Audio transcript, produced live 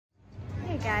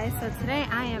Guys, so today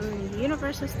I am in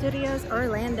Universal Studios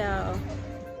Orlando.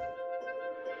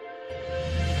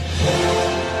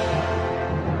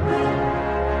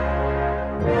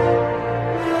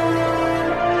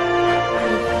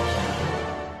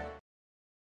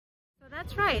 So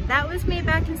that's right, that was me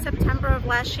back in September of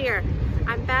last year.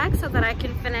 I'm back so that I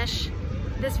can finish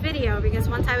this video because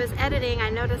once I was editing I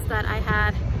noticed that I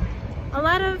had a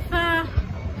lot of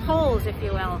holes, if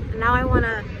you will. And now I want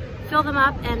to fill them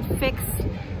up and fix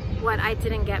what I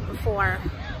didn't get before.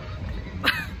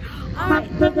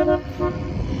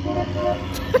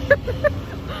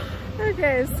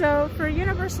 Okay, so for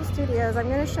Universal Studios, I'm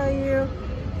going to show you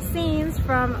scenes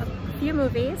from a few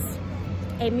movies,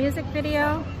 a music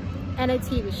video, and a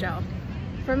TV show.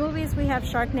 For movies, we have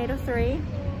Sharknado 3,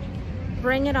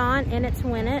 Bring It On, In It to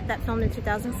Win It, that filmed in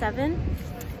 2007.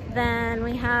 Then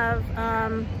we have,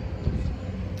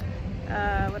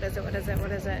 what is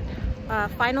it?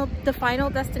 The Final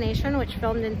Destination, which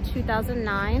filmed in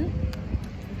 2009.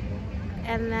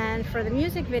 And then for the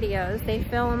music videos, they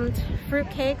filmed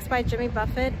Fruitcakes by Jimmy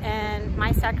Buffett and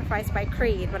My Sacrifice by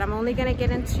Creed, but I'm only gonna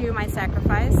get into My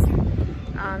Sacrifice,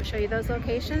 show you those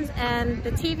locations. And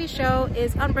the TV show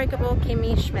is Unbreakable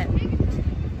Kimmy Schmidt.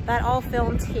 That all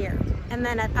filmed here. And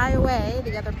then at IOA,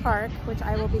 the other park, which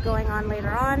I will be going on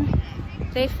later on,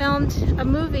 they filmed a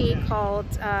movie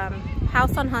called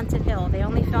House on Haunted Hill. They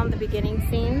only filmed the beginning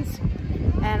scenes,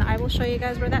 and I will show you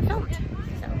guys where that filmed.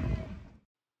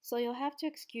 So you'll have to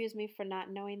excuse me for not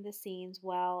knowing the scenes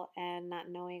well and not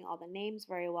knowing all the names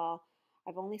very well.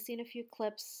 I've only seen a few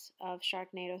clips of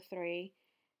Sharknado 3,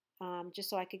 just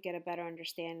so I could get a better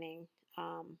understanding.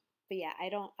 But yeah,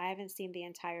 I haven't seen the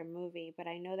entire movie, but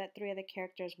I know that 3 of the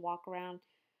characters walk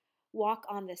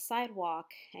on the sidewalk,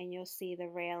 and you'll see the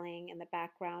railing in the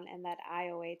background and that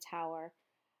IOA tower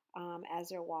as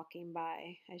they're walking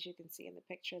by, as you can see in the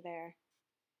picture there.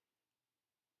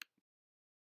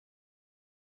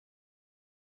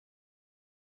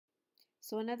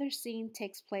 So another scene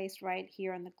takes place right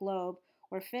here on the globe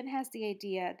where Finn has the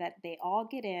idea that they all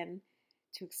get in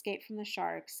to escape from the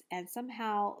sharks, and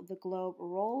somehow the globe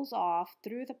rolls off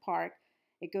through the park.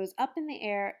 It goes up in the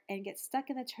air and gets stuck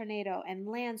in the tornado and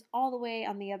lands all the way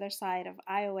on the other side of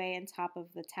IOA on top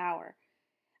of the tower.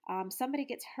 Somebody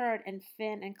gets hurt and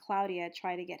Finn and Claudia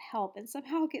try to get help and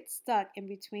somehow get stuck in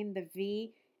between the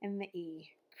V and the E.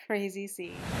 Crazy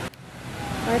scene.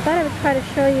 I thought I would try to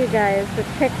show you guys the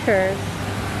pictures.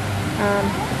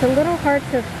 It's a little hard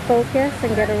to focus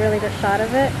and get a really good shot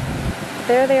of it.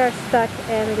 There they are stuck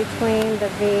in between the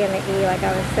V and the E, like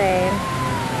I was saying.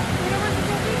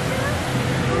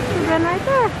 It's been right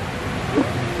there.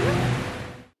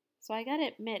 So I gotta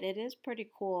admit, it is pretty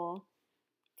cool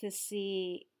to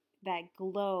see that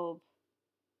globe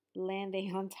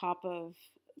landing on top of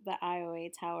the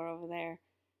IOA tower over there.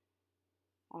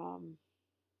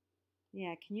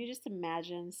 Yeah, can you just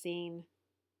imagine seeing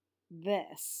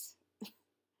this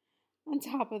on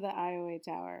top of the IOA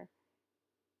tower?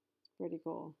 It's pretty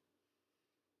cool.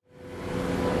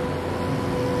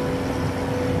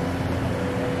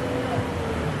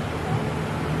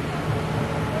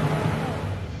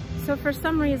 So for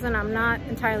some reason, I'm not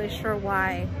entirely sure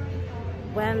why,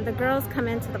 when the girls come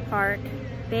into the park,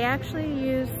 they actually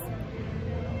use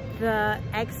the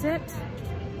exit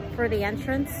for the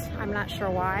entrance. I'm not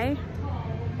sure why.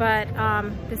 But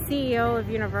the CEO of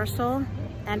Universal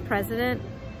and president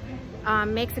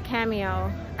makes a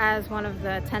cameo as one of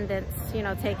the attendants, you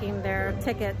know, taking their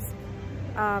tickets.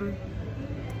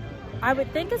 I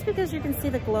would think it's because you can see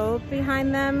the globe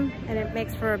behind them and it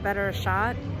makes for a better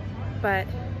shot. But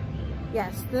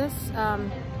yes, this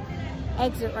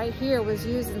exit right here was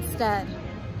used instead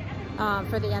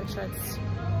for the entrance,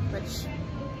 which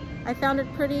I found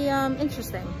it pretty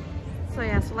interesting. So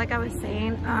yeah, so like I was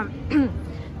saying,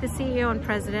 the CEO and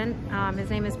president, his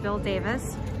name is Bill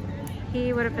Davis.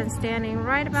 He would have been standing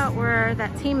right about where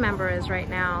that team member is right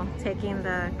now, taking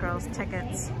the girls'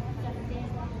 tickets.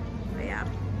 But yeah.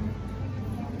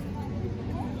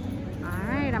 All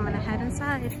right, I'm gonna head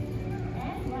inside.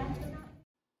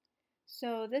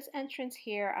 So this entrance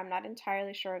here, I'm not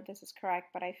entirely sure if this is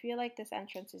correct, but I feel like this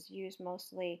entrance is used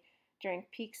mostly during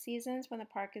peak seasons when the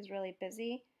park is really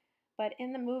busy. But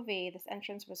in the movie, this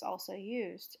entrance was also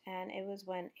used, and it was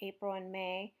when April and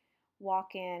May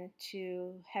walk in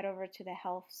to head over to the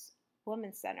Health's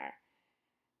Women's Center.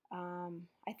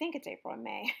 I think it's April and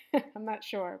May. I'm not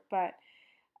sure, but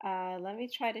let me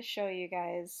try to show you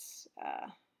guys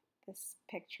this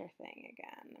picture thing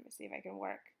again. Let me see if I can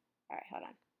work. All right, hold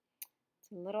on.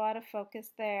 It's a little out of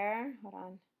focus there.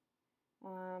 Hold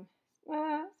on.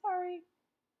 Sorry.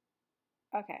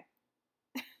 Okay.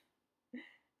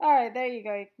 All right, there you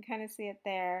go. You can kind of see it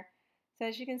there. So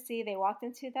as you can see, they walked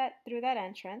into through that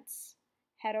entrance,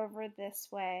 head over this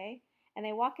way, and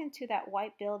they walk into that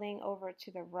white building over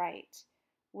to the right,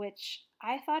 which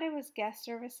I thought it was guest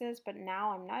services, but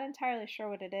now I'm not entirely sure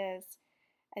what it is.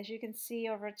 As you can see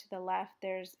over to the left,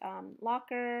 there's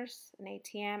lockers, an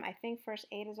ATM. I think first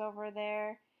aid is over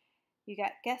there. You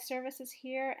got guest services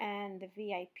here and the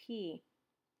VIP.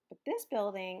 But this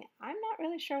building, I'm not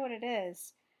really sure what it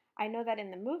is. I know that in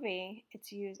the movie,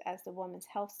 it's used as the Women's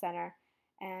Health Center,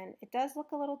 and it does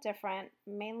look a little different.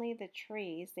 Mainly the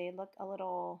trees, they look a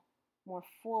little more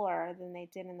fuller than they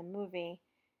did in the movie.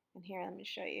 And here, let me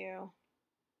show you.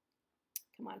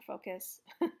 Come on, focus.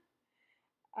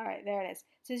 All right, there it is.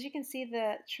 So as you can see,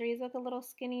 the trees look a little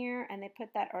skinnier, and they put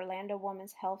that Orlando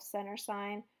Women's Health Center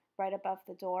sign right above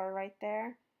the door right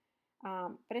there.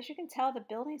 But as you can tell, the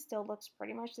building still looks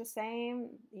pretty much the same,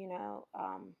 you know,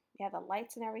 yeah, the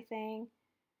lights and everything.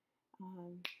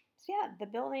 So yeah, the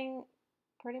building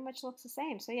pretty much looks the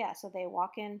same. So yeah, so they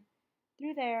walk in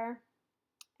through there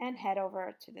and head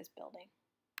over to this building.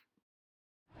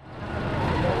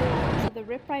 So the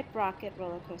Rip-Ride Rocket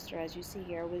roller coaster, as you see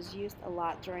here, was used a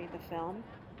lot during the film.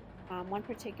 One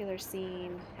particular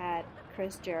scene had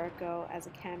Chris Jericho as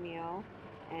a cameo,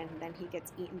 and then he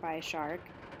gets eaten by a shark.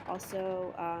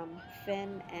 Also,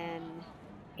 Finn and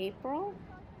April,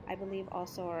 I believe,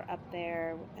 also are up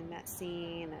there in that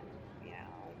scene, and you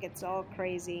know, it gets all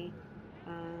crazy.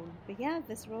 But yeah,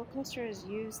 this roller coaster is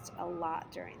used a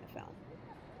lot during the film.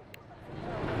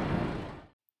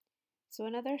 So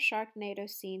another Sharknado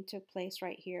scene took place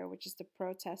right here, which is the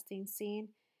protesting scene.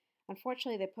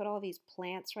 Unfortunately, they put all these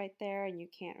plants right there, and you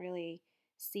can't really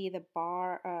see the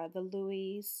the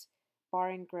Louis Bar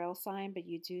and Grill sign, but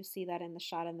you do see that in the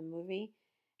shot in the movie.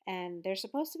 And they're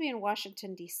supposed to be in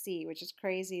Washington, D.C., which is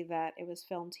crazy that it was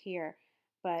filmed here.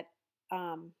 But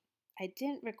I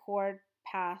didn't record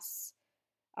past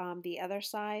the other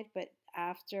side, but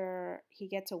after he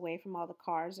gets away from all the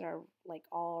cars that are like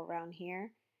all around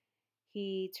here,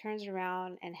 he turns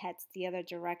around and heads the other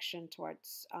direction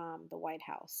towards the White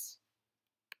House.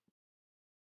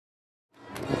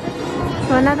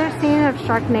 So another scene of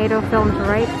Sharknado filmed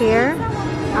right here.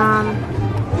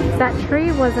 That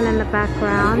tree wasn't in the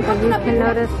background, but you can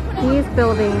notice these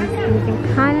buildings, and you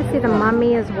can kind of see the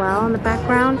mummy as well in the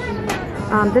background.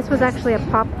 This was actually a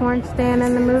popcorn stand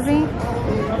in the movie.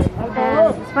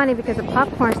 And it's funny because the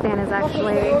popcorn stand is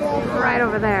actually right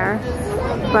over there.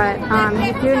 But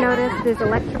you do notice these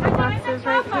electrical boxes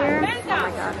right here. Oh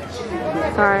my god.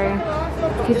 Sorry.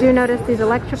 You do notice these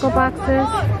electrical boxes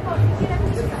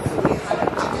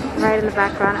right in the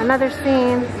background. Another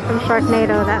scene from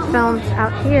Sharknado that filmed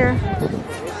out here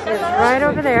is right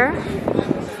over there,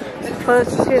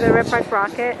 close to the Rip-Ride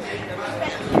Rocket.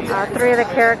 Three of the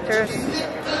characters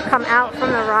come out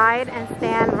from the ride and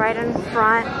stand right in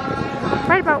front,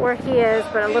 right about where he is,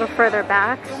 but a little further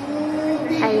back.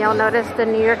 And you'll notice the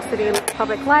New York City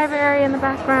Public Library in the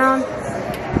background.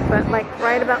 But like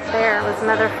right about there was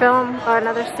another film, or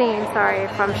another scene, sorry,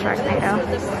 from Sharknado.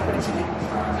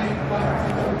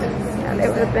 Yeah, they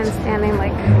would have been standing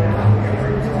like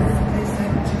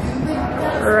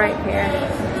right here.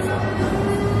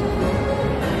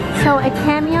 So a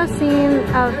cameo scene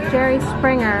of Jerry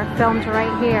Springer filmed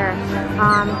right here.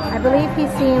 I believe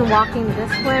he's seen walking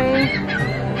this way,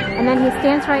 and then he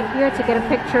stands right here to get a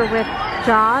picture with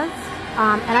Jaws.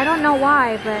 And I don't know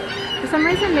why, but for some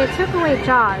reason they took away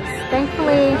Jaws.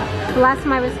 Thankfully, the last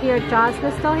time I was here, Jaws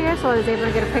was still here, so I was able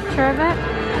to get a picture of it.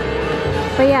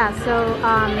 But yeah, so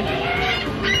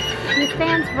he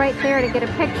stands right there to get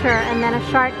a picture, and then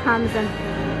a shark comes and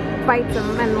bites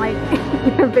him and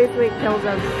like basically kills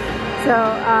him. So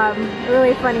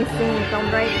really funny scene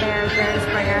filmed right there, Jerry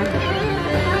Springer.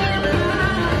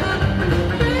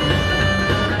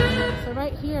 So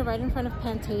right here, right in front of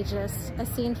Pantages, a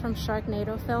scene from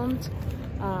Sharknado filmed.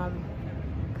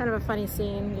 Kind of a funny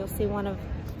scene. You'll see one of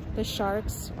the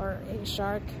sharks, or a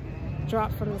shark,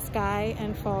 drop from the sky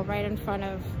and fall right in front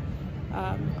of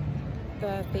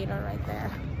the theater right there.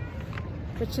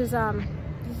 Which is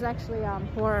this is actually a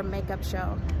horror makeup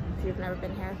show, if you've never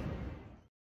been here.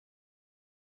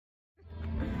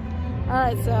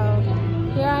 Alright, so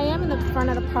here I am in the front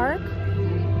of the park.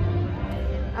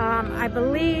 I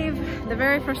believe the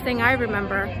very first thing I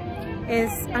remember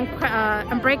is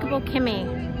Unbreakable Kimmy.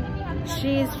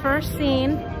 She's first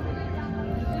seen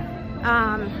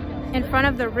in front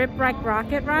of the Rip-Ride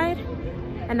Rocket ride,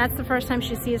 and that's the first time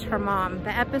she sees her mom.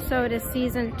 The episode is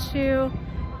season 2,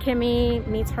 Kimmy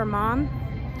meets her mom,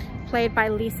 played by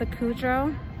Lisa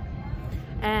Kudrow.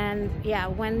 And yeah,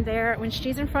 when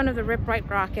she's in front of the Rip Right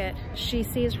rocket, she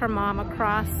sees her mom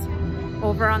across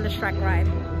over on the Shrek ride.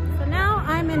 So now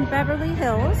I'm in Beverly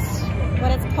Hills,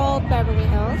 what it's called Beverly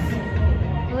Hills.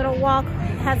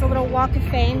 Has a little walk of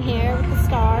fame here with the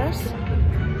stars.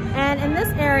 And in this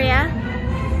area,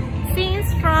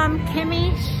 scenes from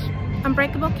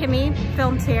Unbreakable Kimmy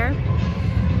filmed here.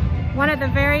 One of the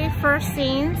very first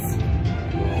scenes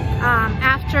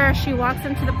after she walks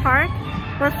into the park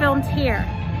were filmed here.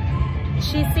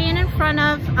 She's seen in front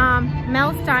of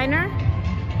Mel's Diner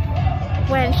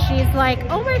when she's like,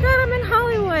 oh my god, I'm in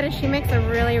Hollywood, and she makes a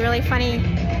really, really funny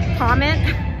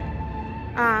comment.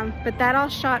 But that all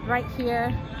shot right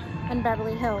here in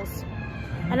Beverly Hills.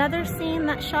 Another scene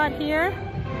that's shot here,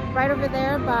 right over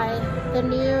there by the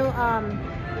new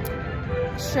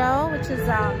show, which is,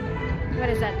 what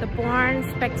is that, The Bourne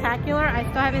Spectacular. I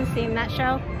still haven't seen that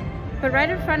show. But right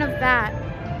in front of that,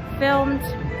 filmed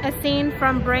a scene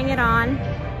from Bring It On,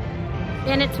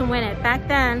 In It to Win It. Back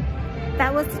then,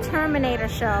 that was the Terminator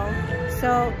show.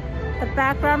 So the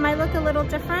background might look a little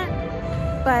different,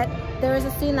 but there was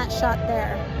a scene that shot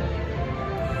there.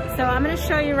 So I'm gonna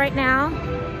show you right now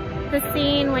the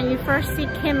scene when you first see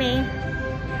Kimmy,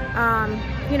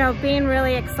 you know, being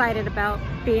really excited about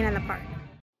being in the park.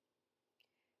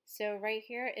 So right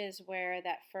here is where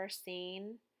that first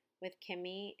scene with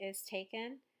Kimmy is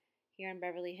taken, here in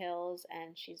Beverly Hills,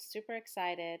 and she's super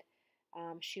excited.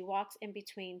 She walks in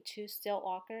between two stilt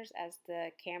walkers as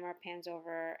the camera pans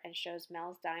over and shows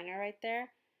Mel's Diner right there.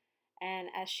 And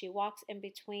as she walks in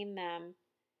between them,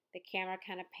 the camera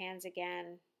kind of pans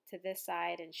again to this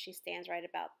side, and she stands right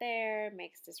about there,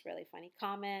 makes this really funny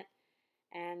comment.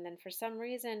 And then for some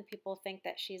reason, people think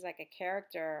that she's like a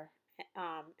character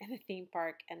in the theme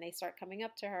park, and they start coming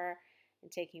up to her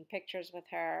and taking pictures with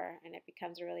her, and it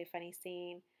becomes a really funny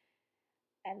scene.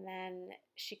 And then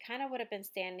she kind of would have been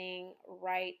standing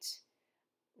right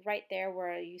there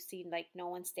where you see like no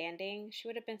one standing. She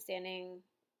would have been standing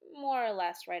more or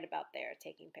less right about there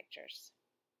taking pictures.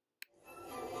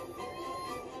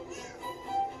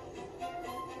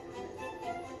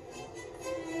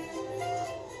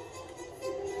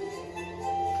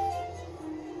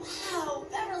 Wow,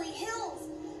 Beverly Hills!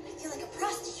 I feel like a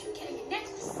prostitute getting a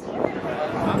necklace.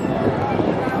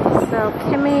 So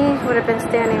Kimmy would have been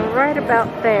standing right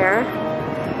about there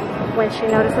when she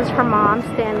notices her mom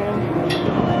standing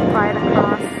right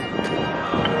across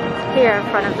here in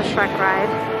front of the Shrek ride.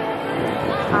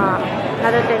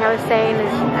 Another thing I was saying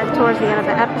is towards the end of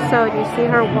the episode, you see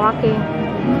her walking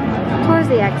towards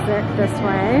the exit this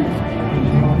way.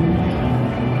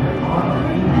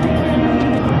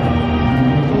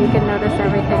 And you can notice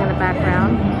everything in the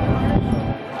background.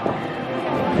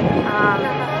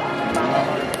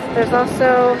 There's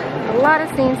also a lot of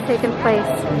scenes taking place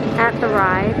at the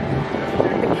ride,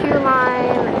 the queue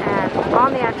line, and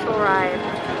on the actual ride.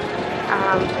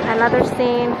 Another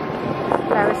scene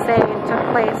that I was saying took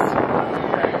place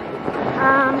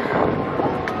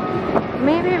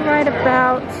maybe right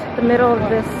about the middle of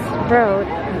this road,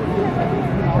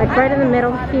 like right in the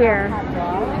middle here,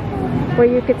 where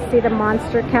you could see the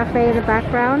Monster Cafe in the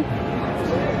background.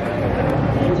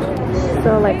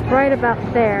 So like right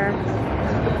about there,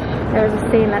 there's a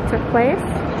scene that took place.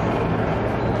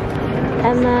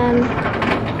 And then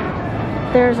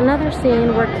there's another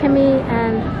scene where Kimmy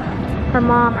and her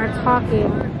mom are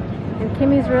talking, and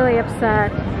Kimmy's really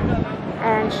upset,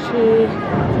 and she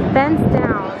bends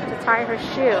down to tie her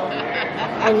shoe,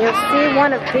 and you'll see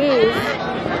one of these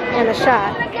in the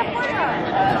shot,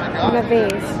 one of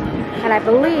these, and I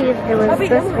believe it was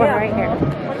this one right here.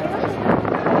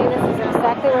 I think this is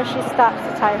exactly where she stops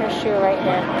to tie her shoe, right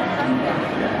here.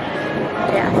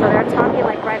 Yeah, so they're talking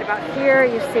like right about here.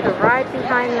 You see the ride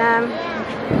behind them.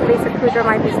 Lisa Kudrow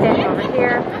might be standing over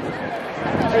here.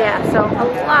 But yeah, so a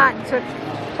lot took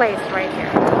place right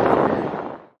here.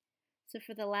 So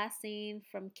for the last scene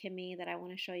from Kimmy that I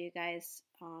want to show you guys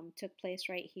took place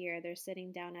right here. They're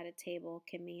sitting down at a table,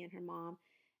 Kimmy and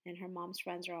her mom's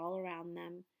friends are all around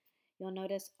them. You'll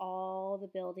notice all the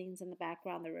buildings in the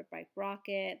background, the Rip Right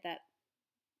rocket, that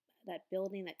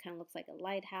building that kind of looks like a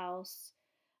lighthouse.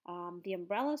 The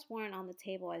umbrellas weren't on the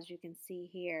table, as you can see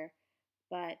here,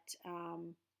 but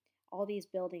all these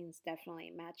buildings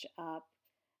definitely match up.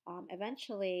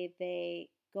 Eventually, they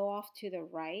go off to the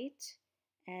right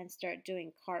and start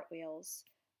doing cartwheels,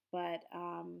 but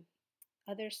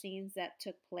other scenes that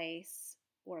took place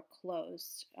were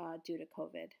closed due to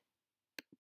COVID.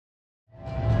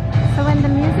 So when the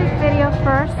music video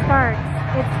first starts,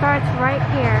 it starts right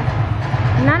here.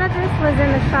 None of this was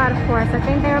in the shot, of course. I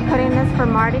think they were putting this for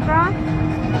Mardi Gras,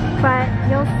 but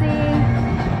you'll see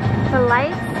the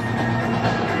lights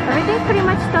Everything pretty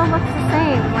much still looks the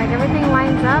same. Like everything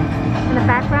lines up. In the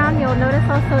background, you'll notice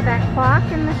also that clock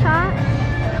in the shot.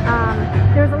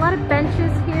 There's a lot of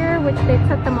benches here, which they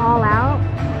took them all out.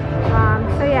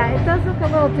 So yeah, it does look a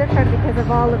little different because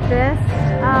of all of this,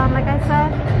 like I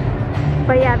said.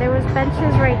 But yeah, there was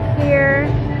benches right here,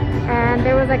 and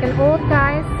there was like an old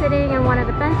guy sitting in one of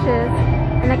the benches,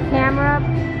 and the camera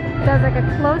does like a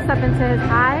close-up into his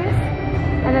eyes.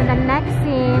 And then the next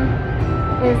scene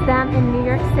is them in New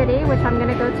York City, which I'm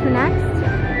gonna go to next.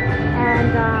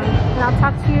 And I'll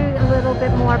talk to you a little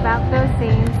bit more about those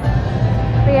scenes.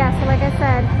 But yeah, so like I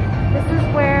said, this is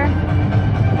where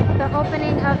the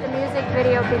opening of the music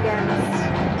video begins.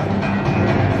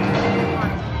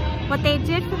 What they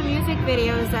did for the music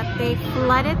video is that they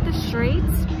flooded the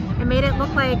streets and made it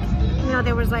look like, you know,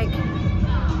 there was like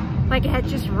it had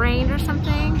just rained or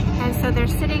something. And so they're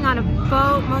sitting on a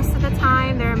boat most of the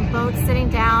time. They're in boats sitting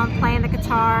down, playing the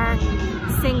guitar,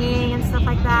 singing and stuff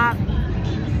like that.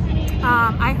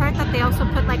 I heard that they also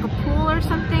put like a pool or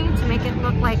something to make it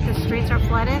look like the streets are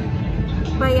flooded.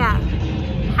 But yeah,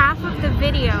 half of the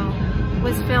video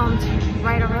was filmed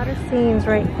right over. A lot of scenes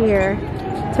right here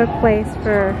took place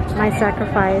for My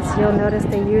Sacrifice. You'll notice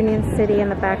the Union City in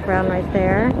the background right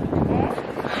there.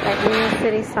 That Union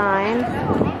City sign.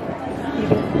 You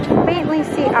can faintly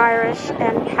see Irish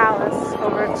and Palace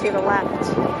over to the left.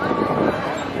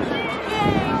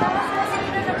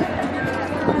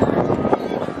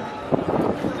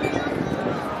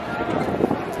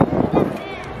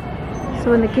 So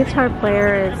when the guitar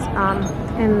player is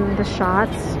in the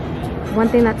shots, one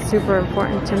thing that's super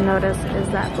important to notice is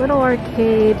that little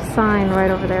arcade sign right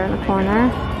over there in the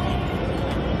corner.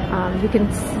 You can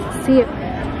see it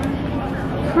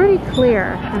pretty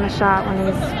clear in the shot when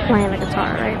he's playing the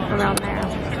guitar right around there.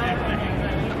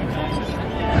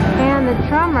 And the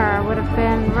drummer would have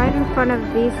been right in front of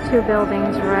these two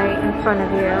buildings right in front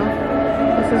of you.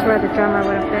 This is where the drummer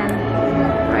would have been,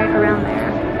 right around there.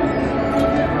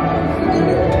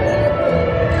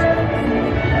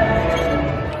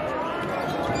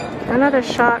 Another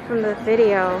shot from the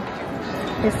video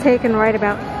is taken right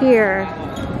about here.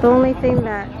 The only thing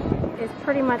that is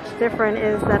pretty much different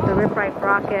is that the Rip-Rite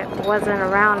rocket wasn't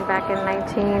around back in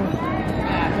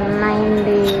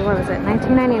 1990, what was it,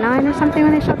 1999 or something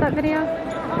when they shot that video.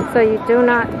 So you do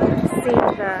not see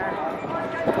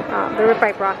the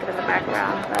Rip-Rite rocket in the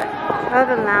background. But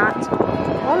other than that,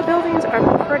 all the buildings are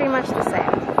pretty much the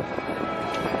same.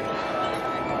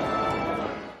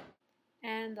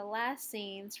 And the last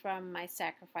scenes from My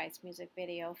Sacrifice music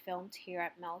video filmed here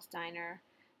at Mel's Diner.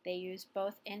 They used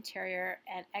both interior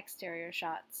and exterior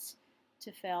shots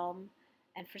to film,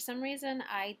 and for some reason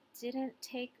I didn't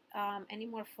take any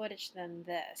more footage than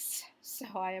this, so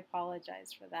I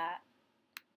apologize for that.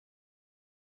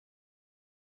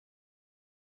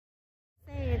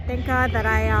 Thank God that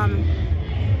I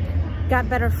got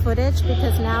better footage,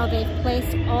 because now they've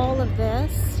placed all of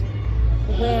this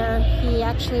where he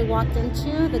actually walked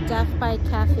into the Death by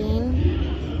Caffeine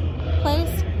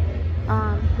place.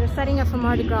 They're setting up for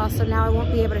Mardi Gras, so now I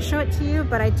won't be able to show it to you,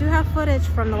 but I do have footage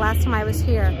from the last time I was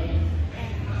here.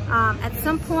 At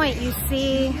some point you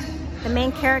see the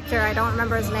main character, I don't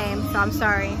remember his name, so I'm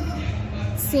sorry,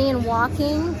 seen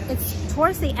walking. It's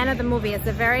towards the end of the movie. It's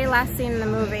the very last scene in the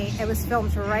movie. It was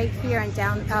filmed right here in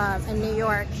New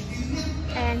York.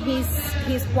 And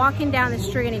he's walking down the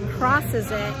street and he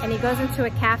crosses it and he goes into a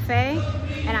cafe,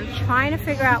 and I'm trying to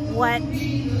figure out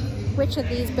which of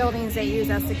these buildings they use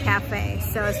as the cafe.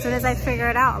 So as soon as I figure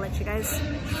it out, I'll let you guys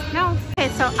know. Okay,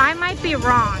 so I might be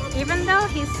wrong. Even though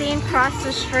he's seen cross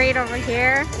the street over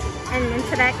here and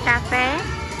into that cafe,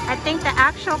 I think the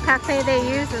actual cafe they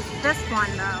use is this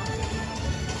one though,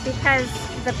 because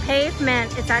the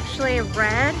pavement is actually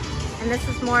red and this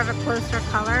is more of a closer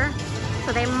color.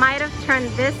 So they might have turned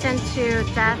this into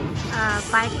Death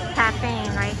by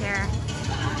Caffeine right here.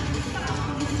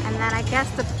 And then I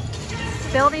guess the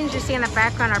buildings you see in the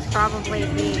background are probably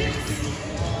these.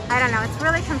 I don't know, it's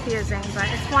really confusing, but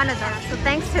it's one of those. So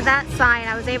thanks to that sign,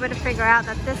 I was able to figure out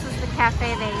that this is the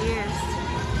cafe they used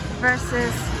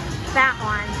versus that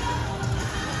one.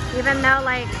 Even though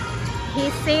like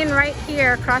he's seen right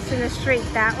here crossing the street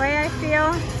that way, I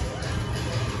feel.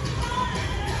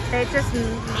 They just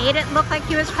made it look like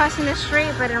he was crossing the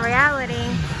street, but in reality,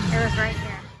 it was right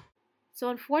here. So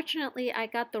unfortunately, I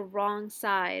got the wrong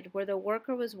side. Where the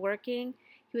worker was working,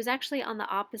 he was actually on the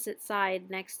opposite side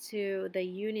next to the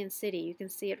Union City. You can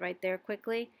see it right there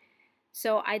quickly.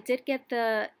 So I did get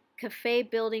the cafe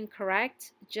building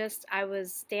correct, just I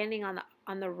was standing on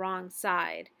the wrong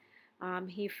side.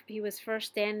 He was first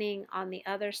standing on the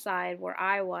other side where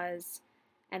I was,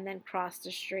 and then cross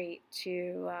the street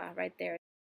to right there.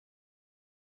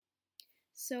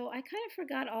 So I kind of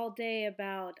forgot all day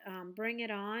about Bring It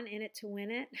On, In It to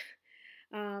Win It.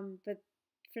 But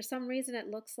for some reason it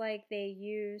looks like they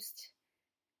used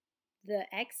the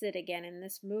exit again in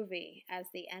this movie as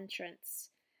the entrance.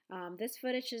 This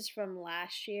footage is from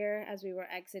last year as we were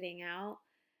exiting out.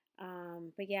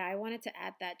 But yeah, I wanted to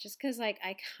add that just because like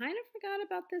I kind of forgot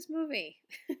about this movie.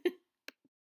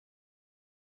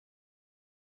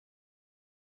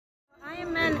 I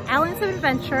am in Islands of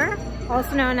Adventure,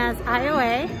 also known as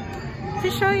IOA,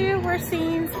 to show you where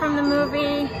scenes from the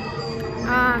movie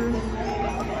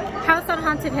House on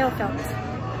Haunted Hill filmed.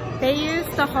 They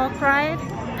used the Hulk ride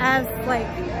as like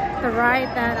the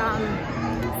ride that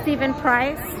Stephen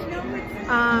Price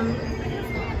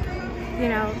you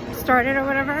know, started or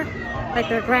whatever, like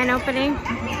their grand opening.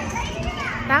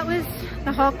 That was,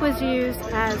 the Hulk was used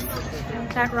as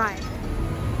that ride.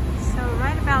 So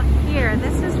right about here,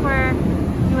 this is where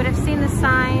you would have seen the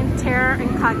sign Terra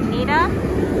Incognita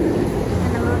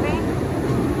in the movie.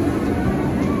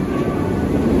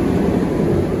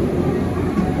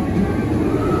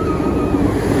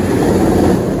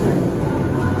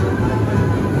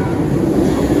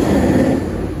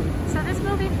 So this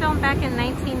movie filmed back in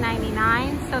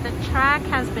 1999, so the track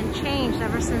has been changed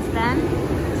ever since then.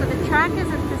 So the track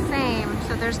isn't the same,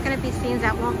 so there's going to be scenes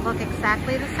that won't look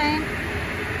exactly the same.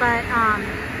 But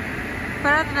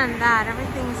other than that,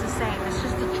 everything's the same. It's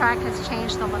just the track has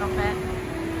changed a little bit.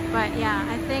 But yeah,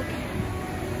 I think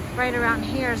right around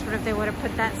here is where if they would have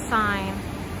put that sign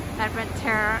that read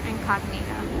Terra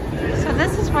Incognita. So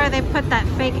this is where they put that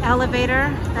fake elevator.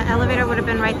 The elevator would have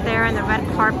been right there, and the red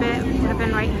carpet would have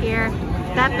been right here.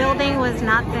 That building was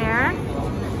not there.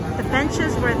 The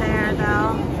benches were there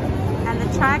though. And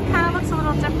the track kind of looks a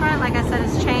little different. Like I said,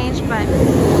 it's changed, but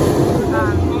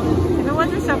if it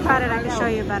wasn't so crowded, I could show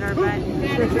you better, but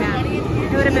yeah,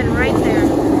 it would have been right there.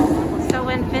 So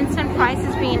when Vincent Price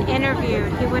is being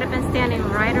interviewed, he would have been standing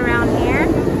right around here.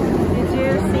 You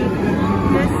do see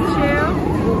this too.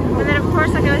 And then of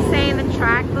course, like I was saying, the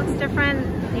track looks different.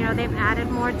 You know, they've added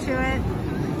more to it,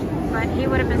 but he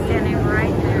would have been standing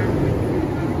right there.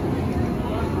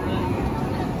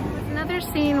 There's another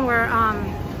scene where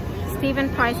Stephen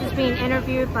Price is being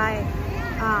interviewed by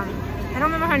I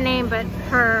don't remember her name, but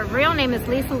her real name is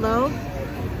Lisa Loeb,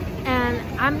 and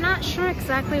I'm not sure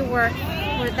exactly where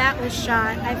that was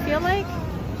shot. I feel like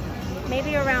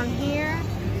maybe around here,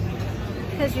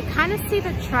 because you kind of see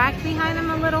the track behind them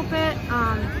a little bit,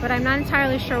 but I'm not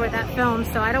entirely sure where that filmed,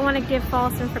 so I don't want to give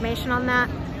false information on that,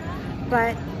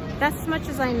 but that's as much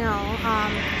as I know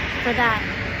for that.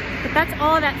 But that's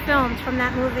all that filmed from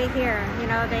that movie here. You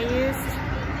know, they used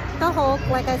the Hulk,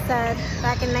 like I said,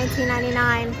 back in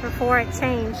 1999 before it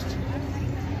changed,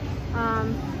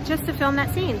 just to film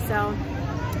that scene. So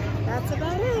that's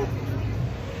about it.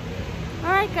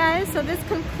 Alright guys, so this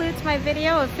concludes my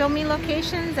video of filming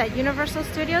locations at Universal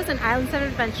Studios and Islands of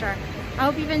Adventure. I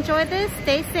hope you've enjoyed this.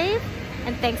 Stay safe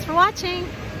and thanks for watching.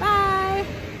 Bye!